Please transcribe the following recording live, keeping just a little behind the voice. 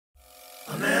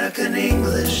American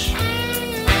English,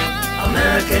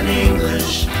 American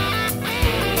English.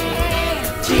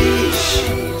 Teach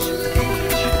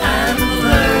and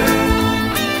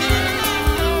learn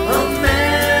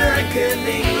American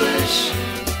English.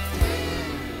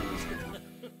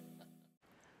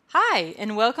 Hi,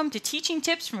 and welcome to Teaching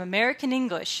Tips from American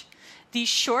English. These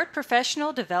short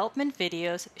professional development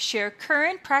videos share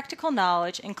current practical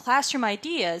knowledge and classroom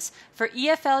ideas for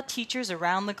EFL teachers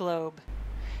around the globe.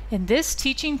 In this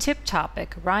teaching tip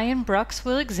topic, Ryan Brux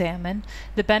will examine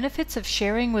the benefits of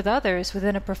sharing with others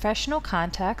within a professional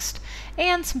context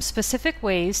and some specific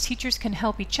ways teachers can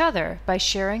help each other by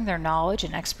sharing their knowledge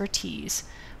and expertise.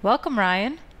 Welcome,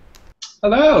 Ryan.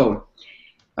 Hello.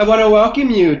 I want to welcome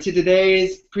you to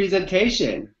today's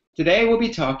presentation. Today we'll be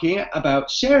talking about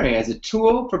sharing as a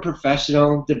tool for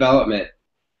professional development.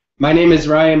 My name is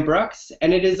Ryan Brux,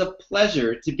 and it is a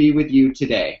pleasure to be with you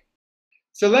today.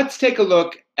 So let's take a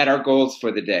look at our goals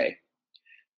for the day.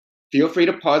 Feel free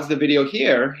to pause the video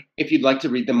here if you'd like to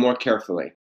read them more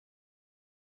carefully.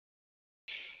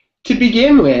 To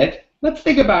begin with, let's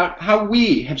think about how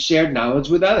we have shared knowledge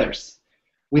with others.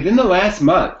 Within the last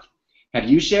month, have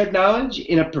you shared knowledge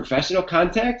in a professional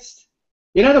context?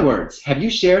 In other words, have you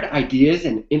shared ideas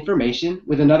and information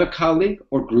with another colleague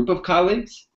or group of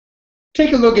colleagues?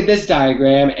 Take a look at this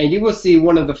diagram and you will see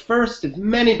one of the first of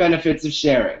many benefits of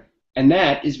sharing, and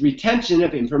that is retention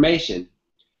of information.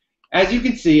 As you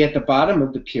can see at the bottom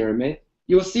of the pyramid,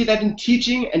 you will see that in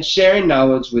teaching and sharing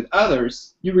knowledge with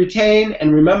others, you retain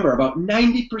and remember about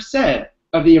 90%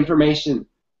 of the information.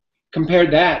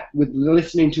 Compare that with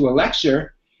listening to a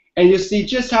lecture, and you'll see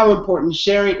just how important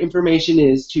sharing information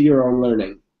is to your own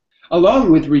learning.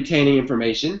 Along with retaining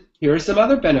information, here are some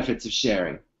other benefits of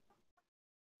sharing.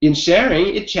 In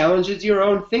sharing, it challenges your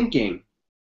own thinking.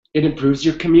 It improves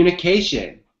your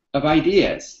communication of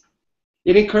ideas.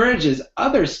 It encourages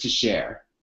others to share.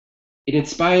 It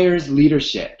inspires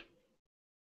leadership.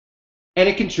 And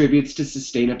it contributes to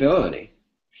sustainability.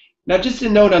 Now, just a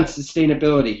note on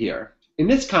sustainability here. In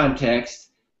this context,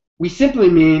 we simply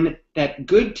mean that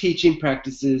good teaching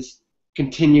practices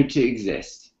continue to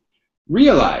exist.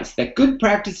 Realize that good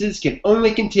practices can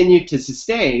only continue to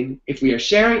sustain if we are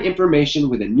sharing information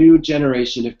with a new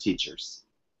generation of teachers.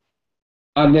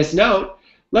 On this note,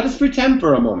 let us pretend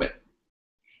for a moment.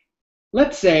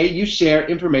 Let's say you share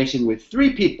information with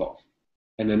 3 people,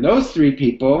 and then those 3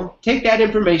 people take that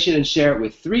information and share it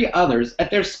with 3 others at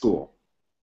their school.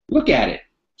 Look at it.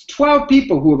 It's 12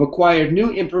 people who have acquired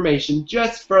new information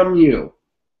just from you.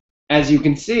 As you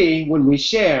can see, when we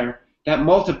share, that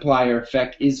multiplier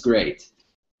effect is great.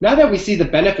 Now that we see the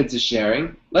benefits of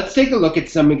sharing, let's take a look at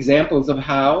some examples of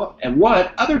how and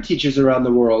what other teachers around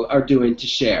the world are doing to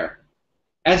share.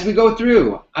 As we go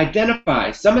through,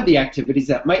 identify some of the activities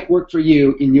that might work for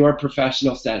you in your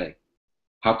professional setting.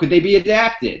 How could they be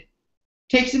adapted?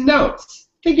 Take some notes.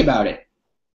 Think about it.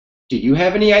 Do you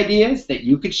have any ideas that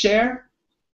you could share?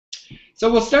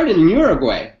 So we'll start in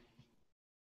Uruguay.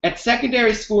 At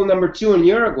secondary school number 2 in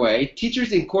Uruguay,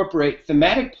 teachers incorporate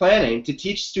thematic planning to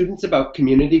teach students about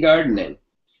community gardening.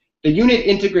 The unit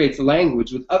integrates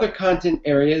language with other content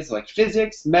areas like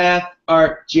physics, math,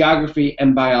 art, geography,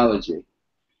 and biology.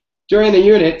 During the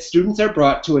unit, students are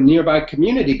brought to a nearby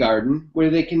community garden where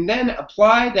they can then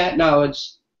apply that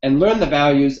knowledge and learn the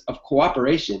values of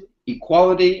cooperation,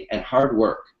 equality, and hard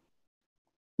work.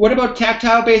 What about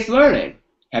tactile-based learning?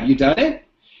 Have you done it?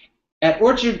 At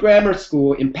Orchard Grammar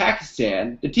School in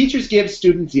Pakistan, the teachers give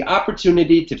students the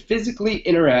opportunity to physically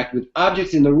interact with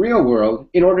objects in the real world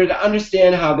in order to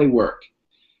understand how they work.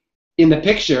 In the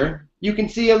picture, you can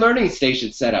see a learning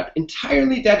station set up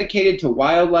entirely dedicated to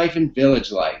wildlife and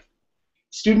village life.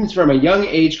 Students from a young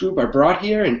age group are brought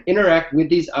here and interact with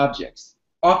these objects,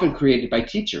 often created by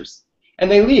teachers,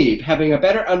 and they leave having a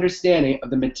better understanding of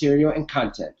the material and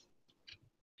content.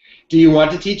 Do you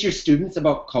want to teach your students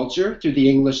about culture through the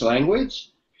English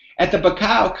language? At the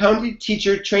Bacău County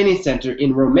Teacher Training Center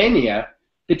in Romania,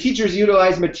 the teachers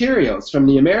utilize materials from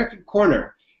the American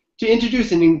Corner to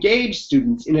introduce and engage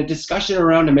students in a discussion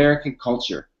around American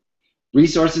culture.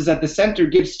 Resources at the center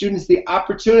give students the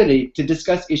opportunity to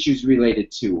discuss issues related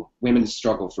to women's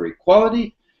struggle for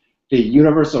equality, the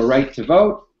universal right to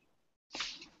vote,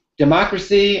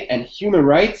 democracy and human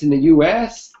rights in the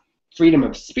U.S., freedom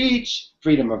of speech,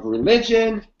 freedom of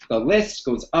religion, the list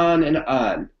goes on and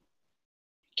on.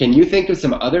 Can you think of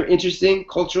some other interesting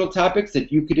cultural topics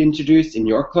that you could introduce in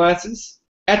your classes?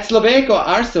 At Slovaco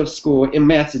Arso School in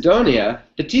Macedonia,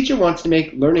 the teacher wants to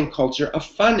make learning culture a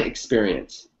fun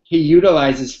experience. He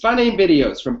utilizes funny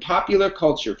videos from popular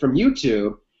culture from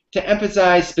YouTube to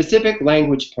emphasize specific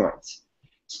language points.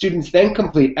 Students then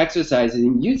complete exercises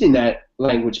using that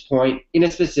language point in a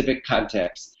specific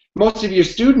context. Most of your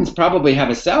students probably have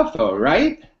a cell phone,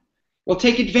 right? Well,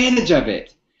 take advantage of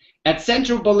it. At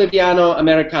Centro Boliviano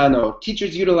Americano,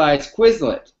 teachers utilize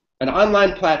Quizlet, an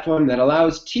online platform that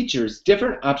allows teachers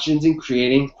different options in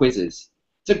creating quizzes.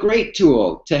 It's a great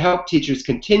tool to help teachers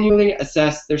continually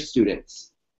assess their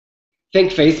students.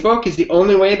 Think Facebook is the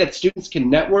only way that students can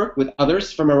network with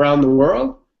others from around the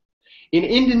world? In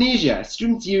Indonesia,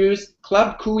 students use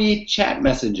Club Kui Chat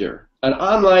Messenger, an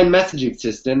online messaging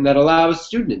system that allows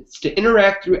students to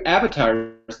interact through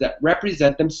avatars that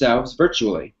represent themselves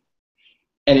virtually.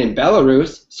 And in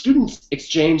Belarus, students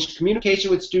exchange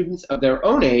communication with students of their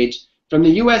own age from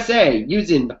the USA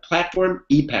using the platform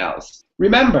ePals.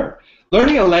 Remember,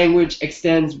 learning a language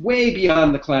extends way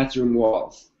beyond the classroom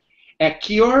walls. At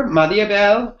Kior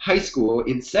Madiabel High School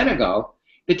in Senegal,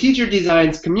 the teacher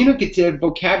designs communicative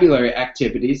vocabulary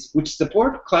activities which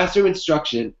support classroom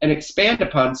instruction and expand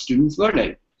upon students'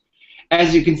 learning.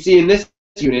 As you can see in this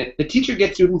unit, the teacher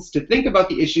gets students to think about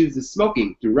the issues of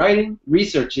smoking through writing,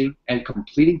 researching, and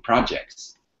completing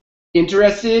projects.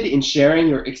 Interested in sharing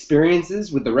your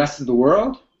experiences with the rest of the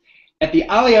world? At the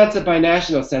Alianza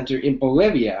Binational Center in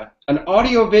Bolivia, an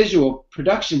audiovisual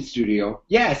production studio,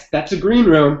 yes, that's a green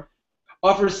room,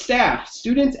 offers staff,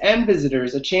 students, and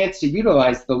visitors a chance to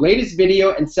utilize the latest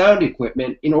video and sound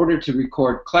equipment in order to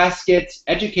record class skits,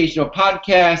 educational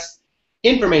podcasts,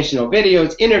 informational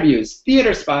videos, interviews,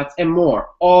 theater spots, and more,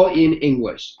 all in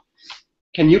English.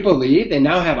 Can you believe they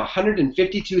now have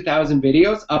 152,000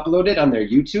 videos uploaded on their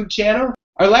YouTube channel?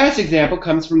 Our last example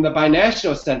comes from the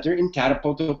Binational Center in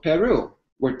Tarapoto, Peru,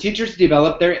 where teachers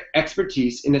develop their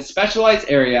expertise in a specialized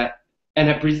area and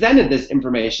have presented this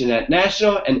information at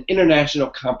national and international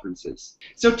conferences.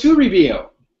 So to review,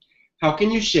 how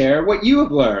can you share what you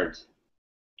have learned?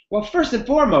 Well, first and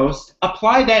foremost,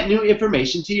 apply that new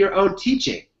information to your own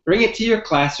teaching. Bring it to your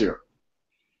classroom.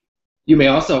 You may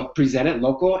also present at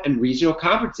local and regional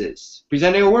conferences,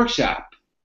 presenting a workshop,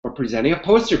 or presenting a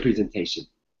poster presentation.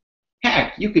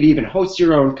 Heck, you could even host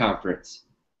your own conference.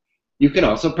 You can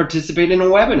also participate in a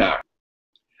webinar.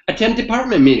 Attend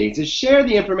department meetings and share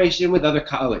the information with other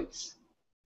colleagues.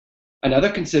 Another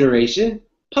consideration,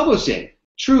 publishing.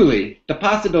 Truly, the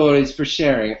possibilities for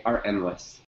sharing are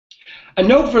endless. A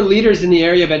note for leaders in the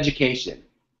area of education.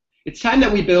 It's time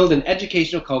that we build an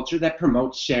educational culture that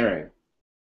promotes sharing.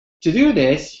 To do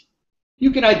this,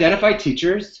 you can identify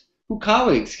teachers who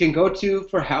colleagues can go to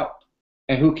for help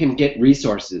and who can get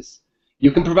resources.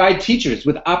 You can provide teachers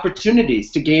with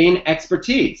opportunities to gain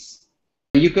expertise.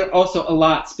 You could also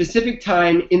allot specific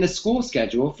time in the school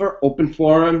schedule for open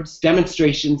forums,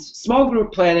 demonstrations, small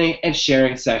group planning, and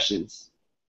sharing sessions.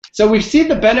 So we've seen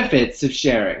the benefits of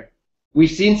sharing. We've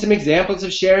seen some examples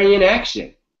of sharing in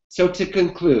action. So to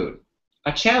conclude,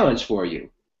 a challenge for you.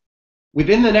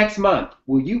 Within the next month,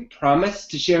 will you promise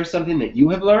to share something that you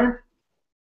have learned?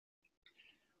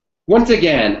 Once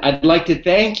again, I'd like to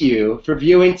thank you for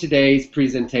viewing today's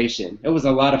presentation. It was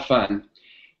a lot of fun.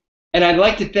 And I'd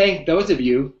like to thank those of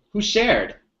you who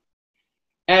shared.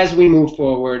 As we move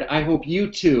forward, I hope you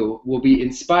too will be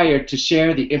inspired to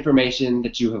share the information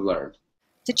that you have learned.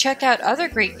 To check out other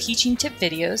great teaching tip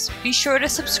videos, be sure to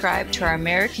subscribe to our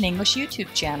American English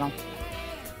YouTube channel.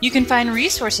 You can find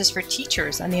resources for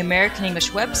teachers on the American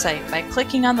English website by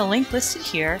clicking on the link listed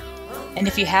here. And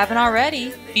if you haven't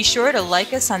already, be sure to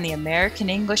like us on the American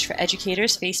English for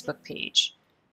Educators Facebook page.